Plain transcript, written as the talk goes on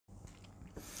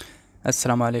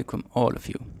Assalamu alaikum all of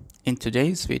you. In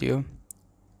today's video,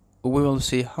 we will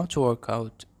see how to work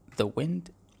out the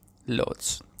wind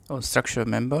loads or structure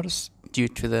members due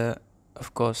to the,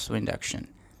 of course, wind action.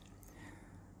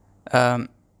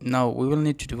 Now we will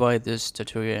need to divide this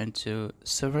tutorial into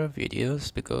several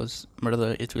videos because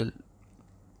rather it will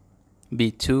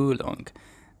be too long,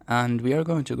 and we are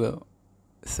going to go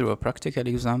through a practical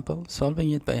example, solving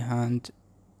it by hand,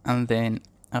 and then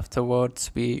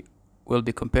afterwards we will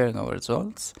be comparing our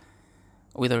results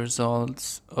with the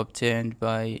results obtained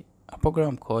by a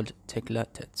program called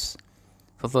Untitled.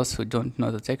 For those who don't know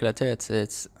the Untitled,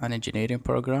 it's an engineering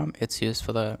program. It's used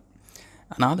for the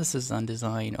analysis and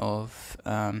design of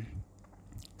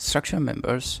structure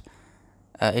members.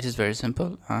 It is very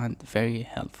simple and very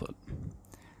helpful.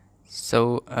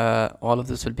 So all of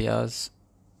this will be as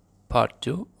part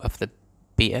 2 of the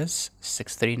BS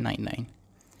 6399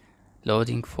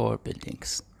 loading for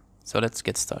buildings. So let's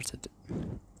get started.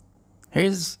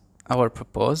 Here's our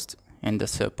proposed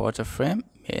industrial frame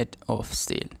made of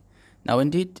steel. Now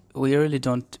indeed we really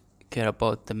don't care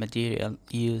about the material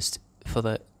used for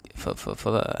the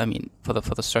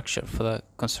structure, for the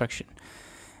construction.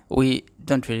 We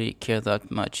don't really care that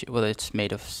much whether it's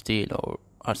made of steel or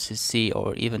RCC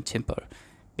or even timber,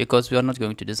 because we are not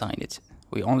going to design it.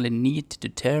 We only need to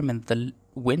determine the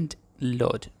wind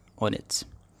load on it.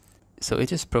 So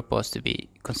it is proposed to be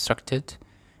constructed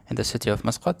in the city of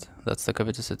Muscat, that's the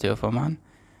capital city of Oman.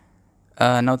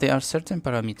 Now there are certain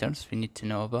parameters we need to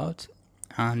know about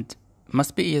and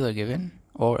must be either given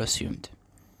or assumed.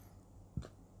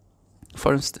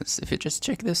 For instance, if you just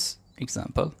check this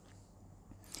example,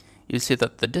 you'll see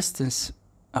that the distance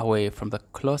away from the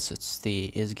closest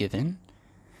city is given.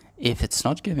 If it's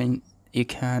not given, you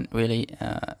can't really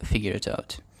figure it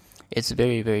out. It's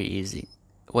very, very easy.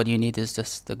 What you need is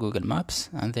just the Google Maps,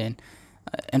 and then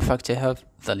in fact I have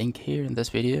the link here in this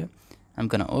video. I'm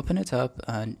gonna open it up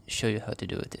and show you how to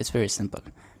do it. It's very simple.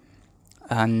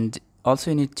 And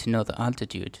also you need to know the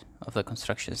altitude of the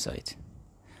construction site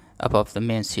above the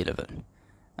main sea level.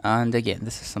 And again,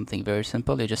 this is something very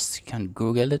simple. You just can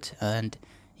Google it and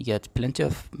you get plenty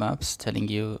of maps telling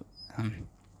you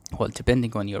well,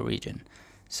 depending on your region.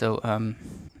 So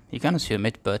you can assume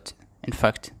it, but in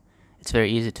fact it's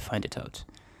very easy to find it out.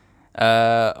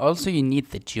 Also you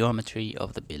need the geometry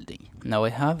of the building. Now I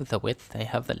have the width, I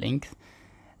have the length,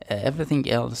 everything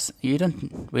else you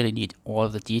don't really need all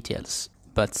the details,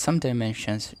 but some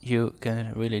dimensions you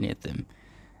can really need them.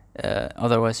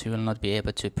 Otherwise you will not be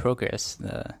able to progress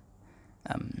the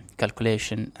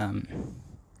calculation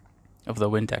of the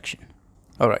wind action.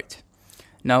 Alright,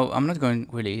 now I'm not going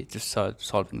really to start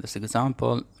solving this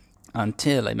example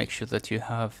until I make sure that you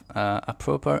have a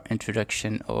proper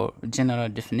introduction or general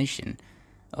definition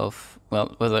of,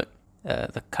 well, whether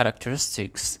the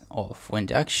characteristics of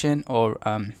wind action or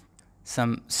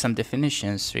some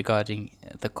definitions regarding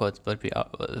the code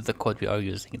we are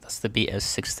using. That's the BS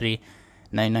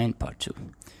 6399 part 2.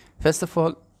 First of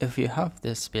all, if you have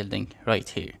this building right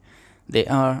here, they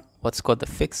are what's called the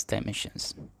fixed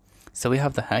dimensions. So we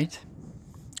have the height,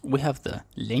 we have the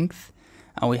length,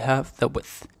 and we have the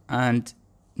width. And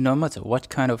no matter what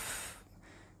kind of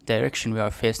direction we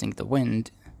are facing the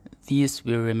wind, these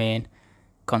will remain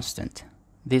constant.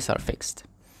 These are fixed.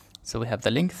 So we have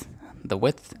the length, the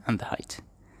width, and the height.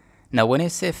 Now when I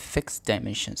say fixed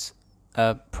dimensions,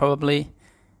 probably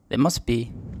there must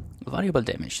be variable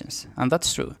dimensions, and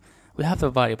that's true. We have the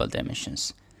variable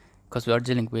dimensions because we are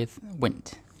dealing with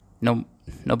wind.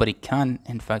 Nobody can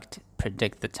in fact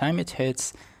predict the time it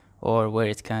hits or where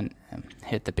it can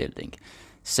hit the building.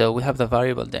 So we have the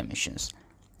variable dimensions.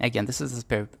 Again, this is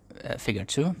per figure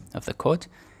 2 of the code.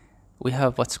 We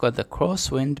have what's called the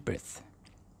crosswind breadth,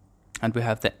 and we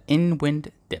have the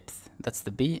in-wind depth. That's the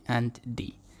B and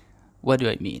D. What do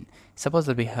I mean? Suppose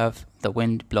that we have the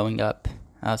wind blowing up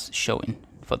as shown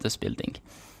for this building.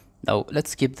 Now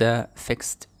let's keep the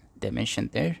fixed dimension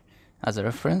there as a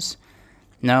reference.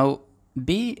 Now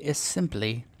B is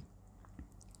simply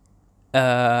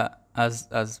as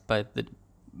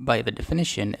by the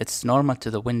definition, it's normal to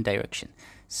the wind direction.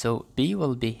 So B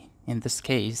will be, in this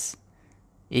case,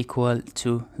 equal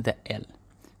to the L.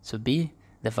 So B,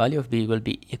 the value of B will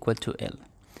be equal to L.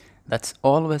 That's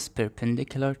always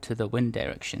perpendicular to the wind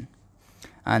direction.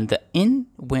 And the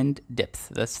in-wind depth,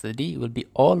 that's the D, will be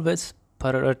always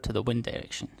parallel to the wind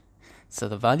direction. So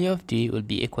the value of D will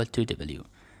be equal to W.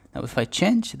 Now if I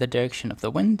change the direction of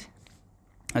the wind,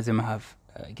 as you may have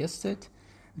guessed it,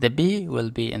 the B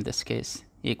will be, in this case,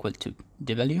 equal to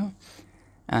W,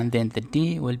 and then the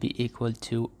D will be equal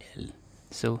to L.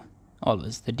 So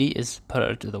always the D is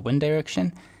parallel to the wind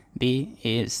direction, B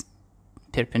is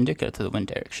perpendicular to the wind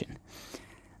direction.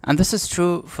 And this is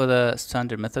true for the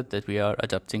standard method that we are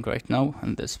adopting right now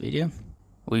in this video.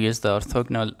 We use the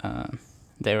orthogonal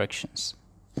directions.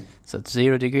 So it's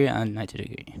 0 degree and 90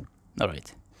 degree.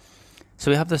 Alright. So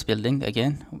we have this building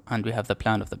again, and we have the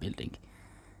plan of the building.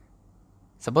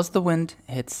 Suppose the wind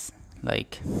hits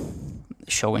like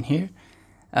shown here.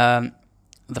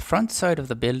 The front side of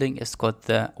the building is called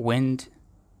the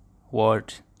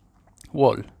windward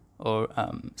wall or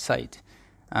side,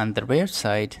 and the rear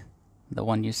side, the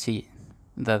one you see,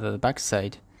 the back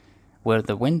side, where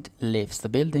the wind leaves the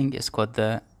building, is called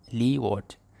the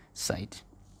leeward side.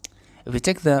 If we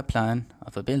take the plan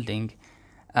of a building,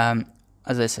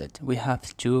 as I said, we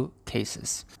have two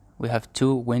cases. We have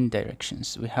two wind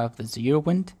directions. We have the 0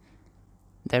 wind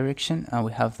direction and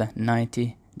we have the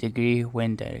 90 degree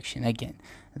wind direction. Again,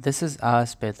 this is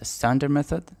as per the standard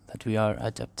method that we are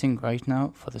adopting right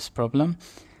now for this problem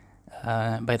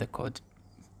by the code.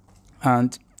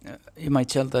 And you might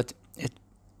tell that it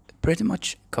pretty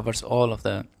much covers all of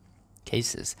the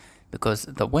cases, because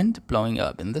the wind blowing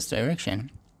up in this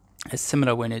direction is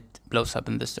similar when it blows up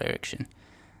in this direction,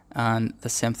 and the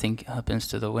same thing happens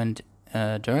to the wind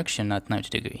direction at 90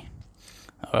 degree.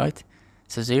 Alright,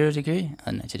 so 0 degree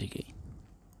and 90 degree.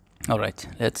 Alright,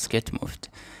 let's get moved.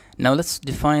 Now let's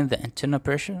define the internal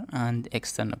pressure and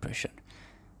external pressure.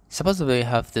 Suppose that we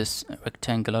have this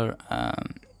rectangular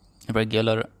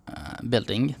regular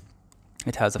building.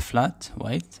 It has a flat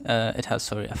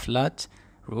a flat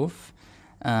roof,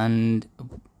 and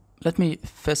let me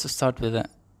first start with the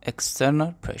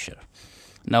external pressure.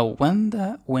 Now when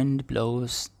the wind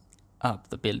blows up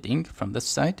the building from this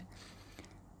side,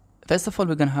 first of all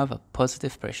we're gonna have a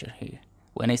positive pressure here.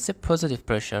 When I say positive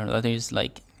pressure, that is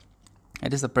like,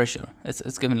 it is a pressure,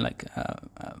 it's given like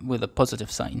with a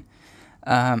positive sign.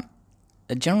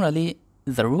 Generally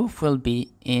the roof will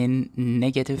be in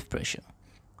negative pressure.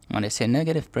 When I say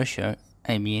negative pressure,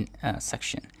 I mean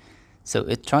suction. So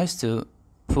it tries to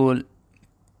pull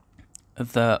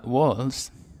the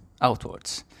walls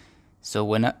outwards. So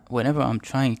whenever I'm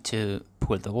trying to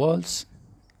pull the walls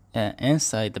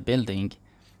inside the building,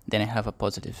 then I have a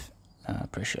positive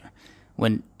pressure.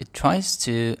 When it tries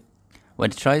to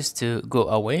go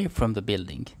away from the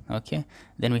building, okay,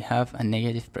 then we have a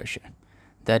negative pressure.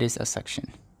 That is a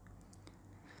suction.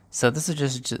 So this is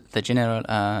just the general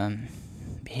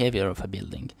behavior of a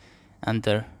building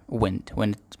under wind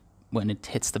when it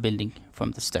hits the building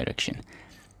from this direction.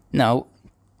 Now,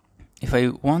 if I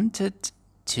wanted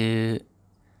to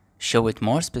show it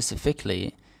more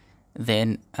specifically,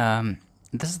 then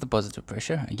this is the positive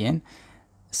pressure again.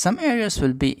 Some areas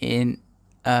will be in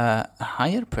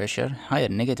higher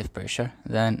negative pressure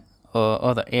than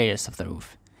other areas of the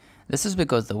roof. This is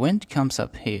because the wind comes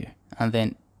up here and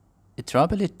then it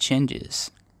rapidly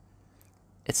changes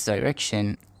its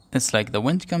direction. It's like the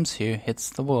wind comes here, hits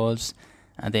the walls,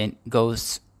 and then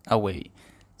goes away.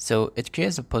 So it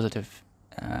creates a positive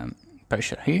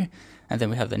pressure here, and then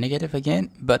we have the negative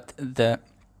again, but the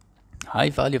high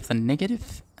value of the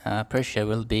negative pressure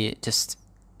will be just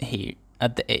here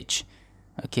at the edge,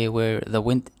 okay, where the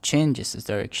wind changes its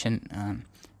direction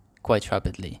quite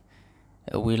rapidly.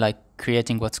 We like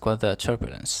creating what's called the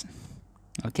turbulence,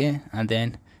 okay, and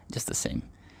then just the same.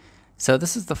 So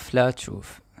this is the flat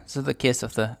roof. This is the case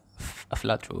of a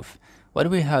flat roof. What do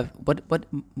we have?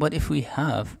 What if we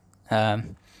have a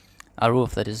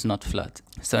roof that is not flat?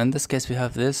 So in this case we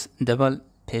have this double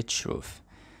pitch roof.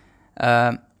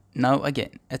 Now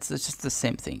again, it's just the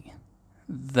same thing.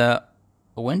 The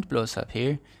wind blows up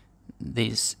here,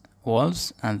 these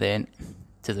walls, and then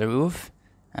to the roof,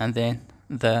 and then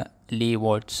the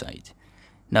leeward side.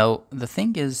 Now the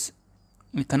thing is,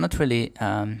 we cannot really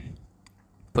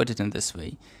put it in this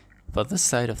way. For this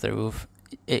side of the roof,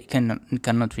 it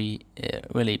cannot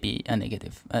really be a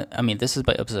negative. I mean, this is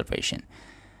by observation,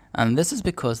 and this is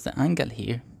because the angle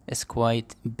here is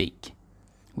quite big.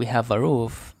 We have a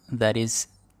roof that is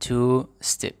too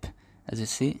steep. As you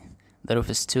see, the roof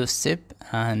is too steep,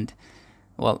 and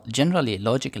well, generally,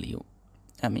 logically,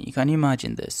 I mean, you can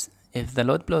imagine this. If the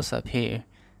load blows up here,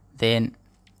 then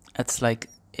it's like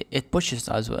it pushes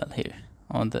as well here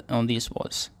on these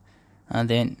walls, and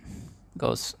then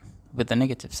goes with the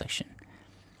negative section.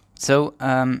 So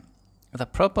the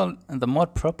more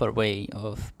proper way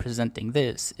of presenting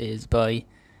this is by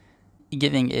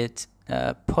giving it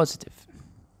a positive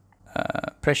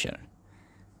pressure.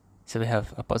 So we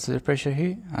have a positive pressure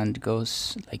here and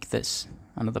goes like this,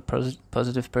 another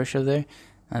positive pressure there,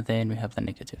 and then we have the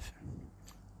negative.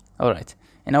 Alright,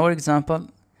 in our example,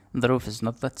 the roof is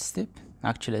not that steep.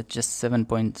 Actually, it's just 7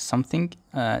 point something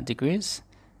degrees.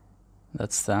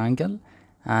 That's the angle,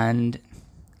 and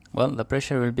well, the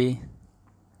pressure will be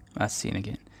as seen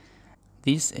again.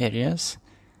 These areas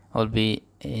will be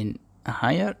in a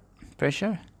higher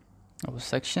pressure or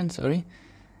section, sorry,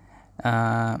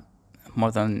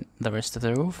 more than the rest of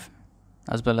the roof,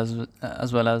 as well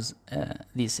as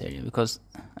this area, because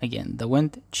again the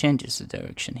wind changes the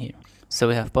direction here. So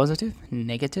we have positive,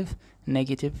 negative,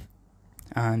 negative,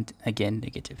 and again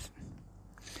negative.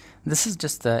 This is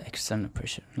just the external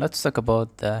pressure. Let's talk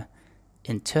about the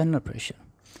internal pressure.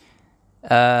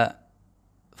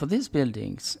 For these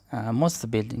buildings, most of the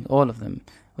buildings, all of them,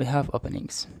 we have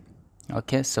openings.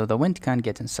 Okay, so the wind can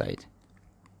get inside,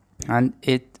 and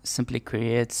it simply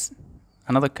creates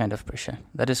another kind of pressure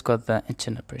that is called the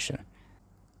internal pressure.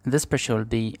 This pressure will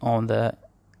be on the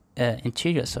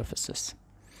interior surfaces.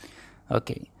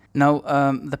 Okay, now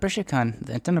the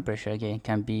internal pressure again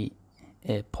can be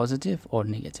positive or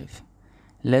negative.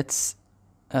 Let's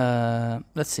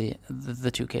see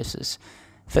the two cases.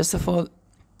 First of all,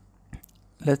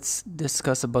 let's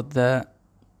discuss about the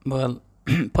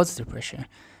positive pressure.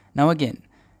 Now again,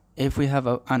 if we have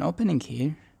an opening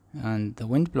here and the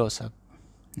wind blows up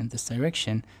in this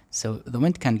direction, so the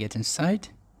wind can get inside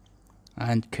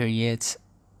and creates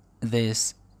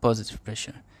this positive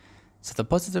pressure. So the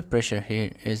positive pressure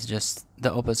here is just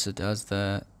the opposite as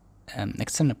the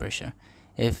external pressure.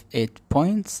 If it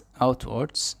points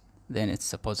outwards, then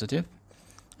it's a positive.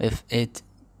 If it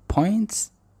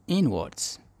points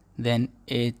inwards, then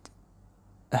it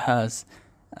has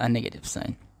a negative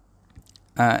sign.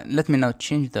 Let me now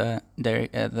change the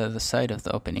side of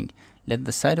the opening. Let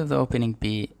the side of the opening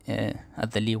be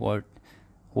at the leeward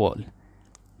wall.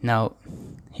 Now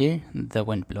here the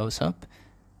wind blows up,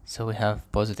 so we have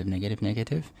positive, negative,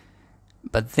 negative,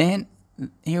 but then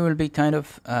here will be kind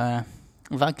of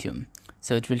vacuum,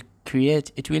 so it will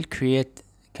create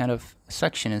kind of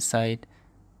suction inside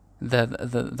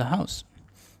the house.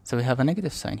 So we have a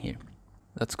negative sign here.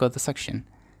 That's called the suction.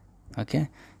 Okay,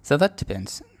 so that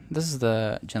depends. This is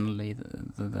generally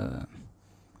the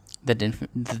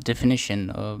definition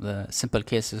of the simple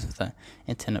cases of the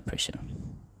internal pressure.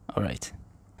 All right.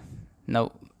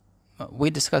 Now we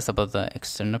discussed about the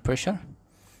external pressure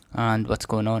and what's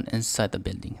going on inside the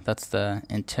building. That's the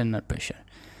internal pressure.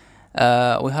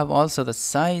 We have also the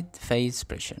side face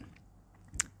pressure.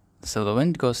 So the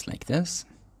wind goes like this.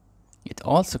 It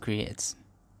also creates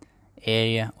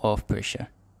area of pressure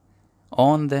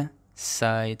on the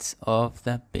sides of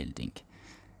the building.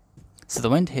 So the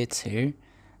wind hits here,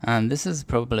 and this is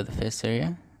probably the first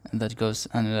area that goes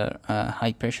under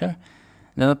high pressure.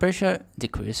 Then the pressure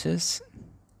decreases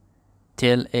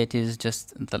till it is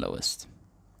just the lowest.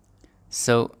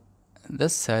 So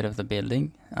this side of the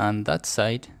building and that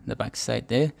side, the back side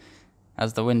there,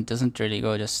 as the wind doesn't really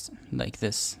go just like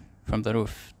this from the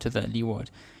roof to the leeward,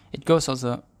 it goes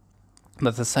also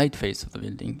but the side face of the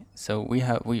building. So we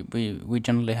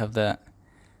generally have the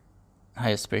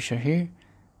highest pressure here,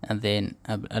 and then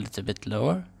a little bit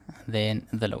lower, and then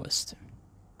the lowest.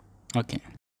 Okay,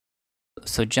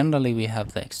 so generally we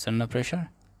have the external pressure,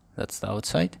 that's the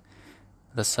outside,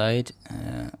 the side,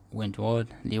 windward,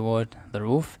 leeward, the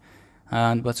roof,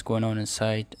 and what's going on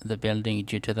inside the building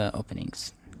due to the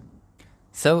openings.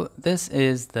 So this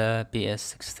is the BS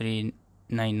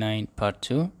 6399 part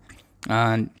 2,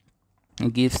 and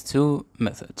it gives two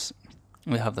methods.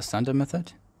 We have the standard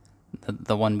method,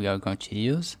 the one we are going to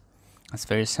use. It's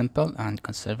very simple and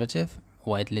conservative,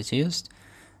 widely used.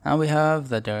 And we have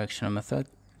the directional method.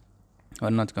 We're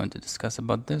not going to discuss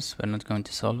about this. We're not going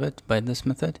to solve it by this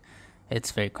method.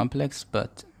 It's very complex,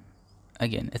 but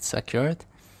again, it's accurate.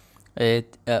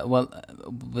 With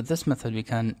this method, we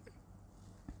can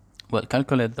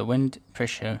calculate the wind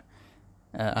pressure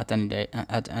at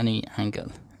any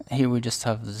angle. Here we just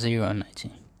have 0 and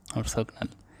 90 orthogonal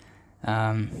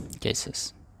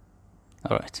cases.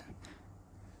 Alright,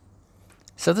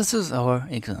 so this is our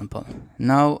example.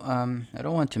 Now I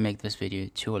don't want to make this video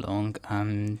too long,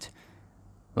 and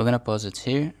we're gonna pause it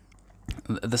here.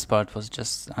 This part was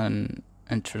just an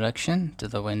introduction to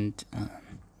the wind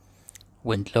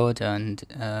load and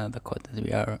the code that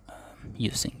we are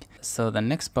using. So the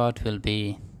next part will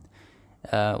be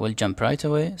we'll jump right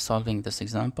away solving this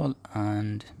example,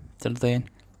 and till then,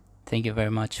 thank you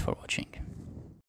very much for watching.